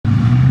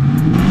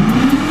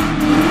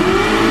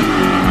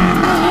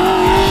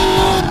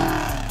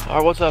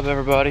Alright, what's up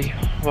everybody?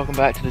 Welcome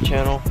back to the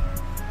channel.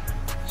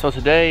 So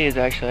today is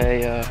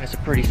actually it's a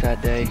pretty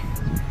sad day.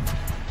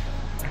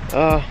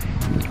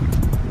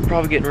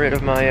 Probably getting rid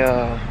of my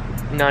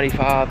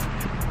 95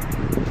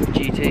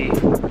 GT.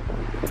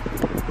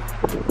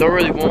 Don't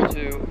really want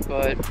to,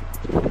 but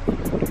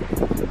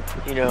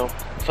you know,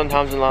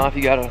 sometimes in life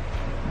you gotta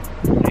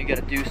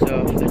do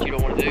stuff that you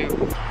don't want to do.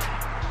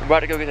 I'm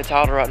about to go get the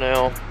title right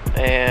now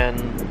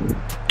and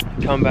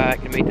come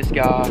back and meet this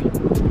guy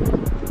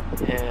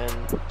and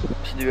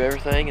just do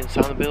everything and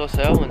sign the bill of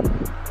sale and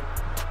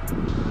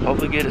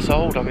hopefully get it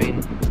sold. I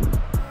mean,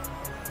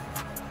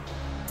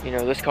 you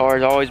know, this car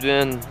has always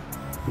been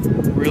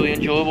really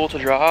enjoyable to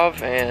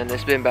drive, and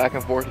it's been back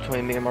and forth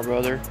between me and my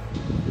brother,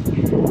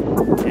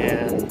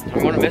 and I'm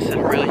going to miss it,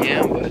 I really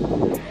am, but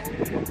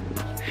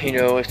you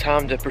know, it's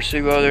time to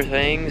pursue other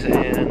things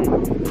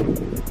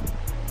and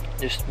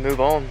just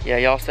move on. Yeah,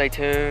 y'all stay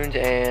tuned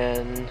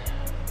and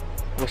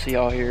we'll see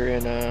y'all here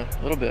in a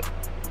little bit.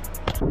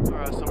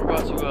 Alright, so we're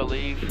about to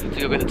leave to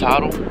go get the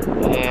title,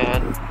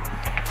 and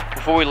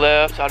before we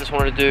left, I just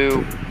wanted to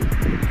do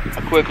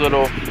a quick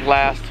little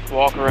last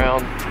walk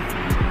around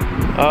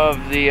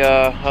of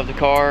the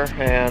car,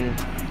 and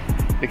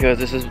because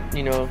this is,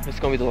 you know, it's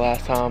gonna be the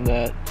last time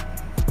that,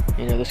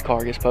 you know, this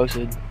car gets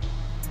posted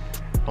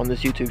on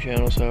this YouTube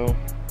channel, so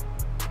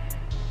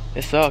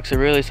it sucks. It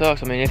really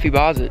sucks. I mean, if he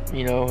buys it,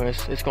 you know,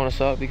 it's gonna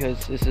suck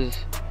because this is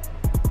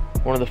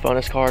one of the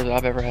funnest cars that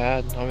I've ever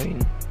had. I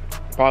mean,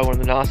 probably one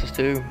of the nicest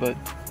too, but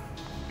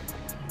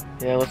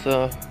yeah, let's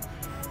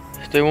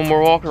do one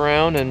more walk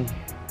around and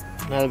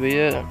that'll be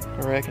it, I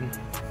reckon.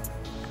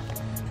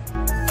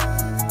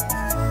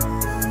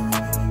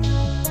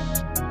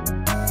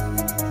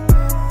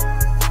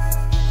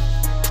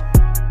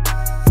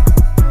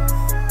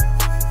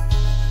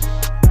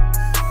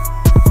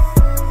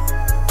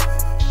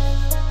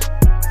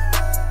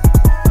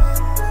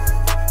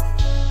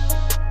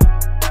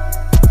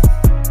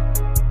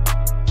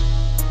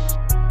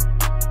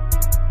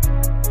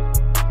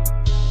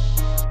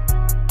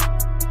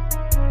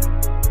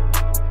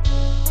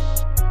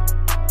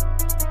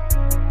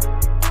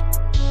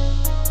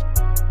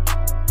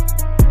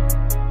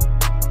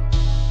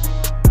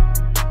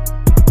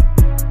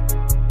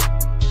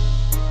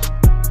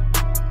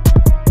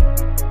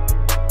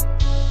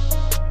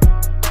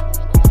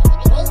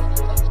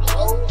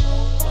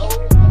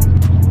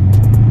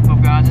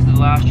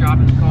 Last drop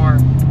in the car,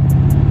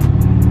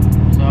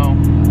 so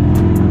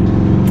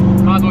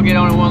might as well get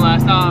on it one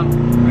last time.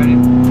 Ready?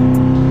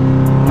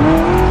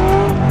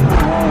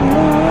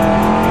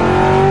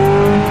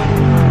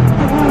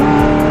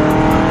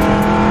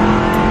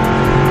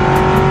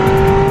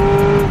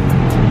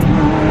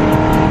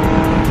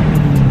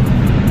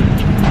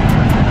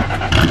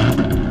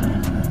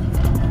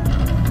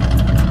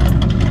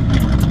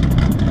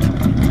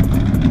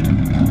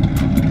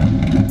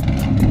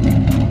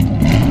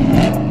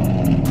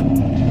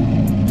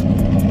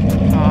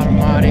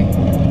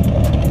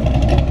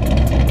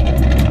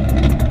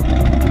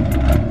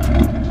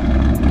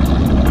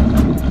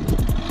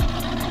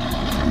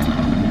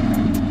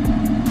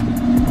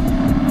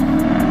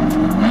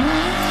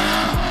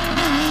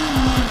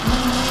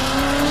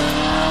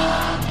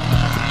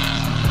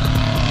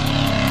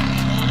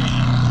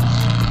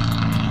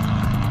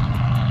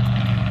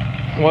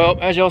 Well,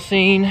 as y'all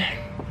seen,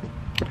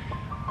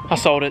 I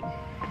sold it.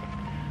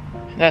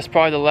 That's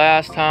probably the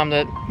last time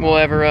that we'll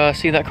ever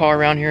see that car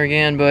around here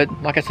again,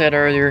 but like I said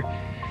earlier,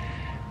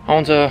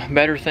 on to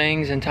better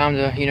things and time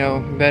to, you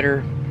know,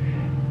 better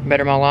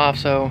my life.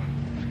 So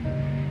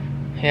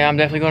yeah, I'm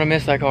definitely gonna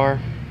miss that car,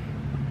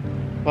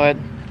 but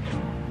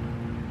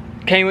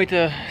can't wait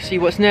to see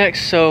what's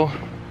next. So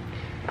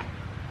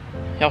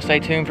y'all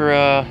stay tuned for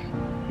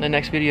the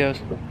next videos.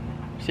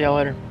 See y'all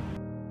later.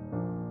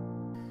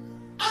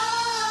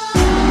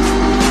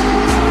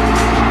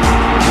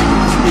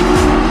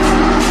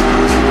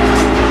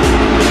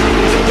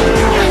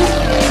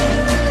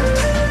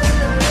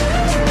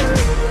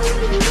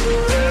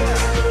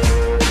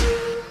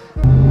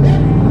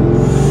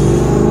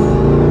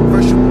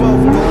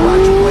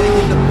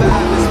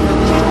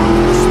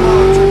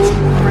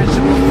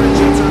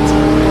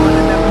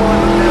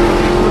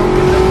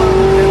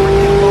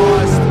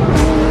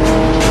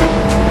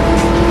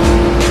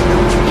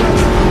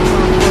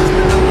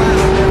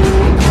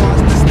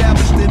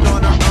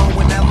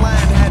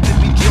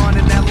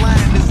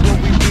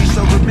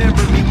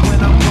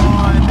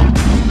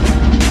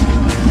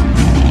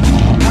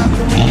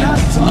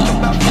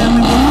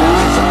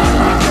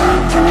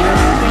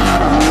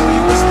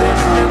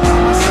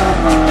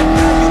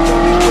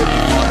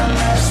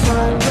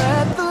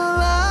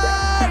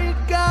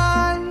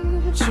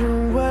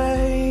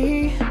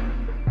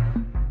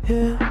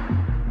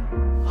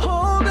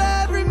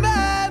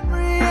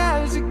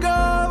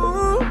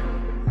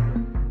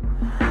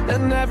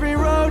 And every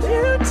road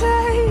you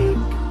take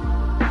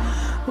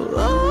will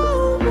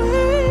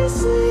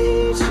always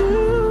lead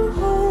you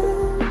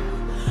home.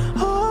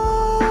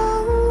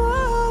 Oh,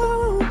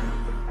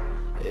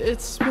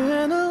 it's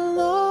been a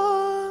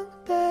long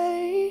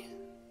day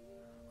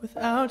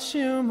without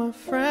you, my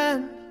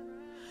friend.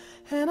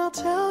 And I'll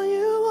tell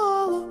you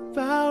all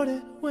about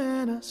it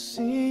when I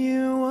see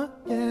you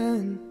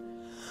again.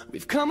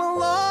 We've come a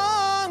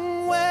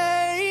long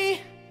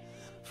way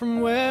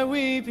from where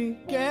we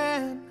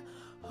began.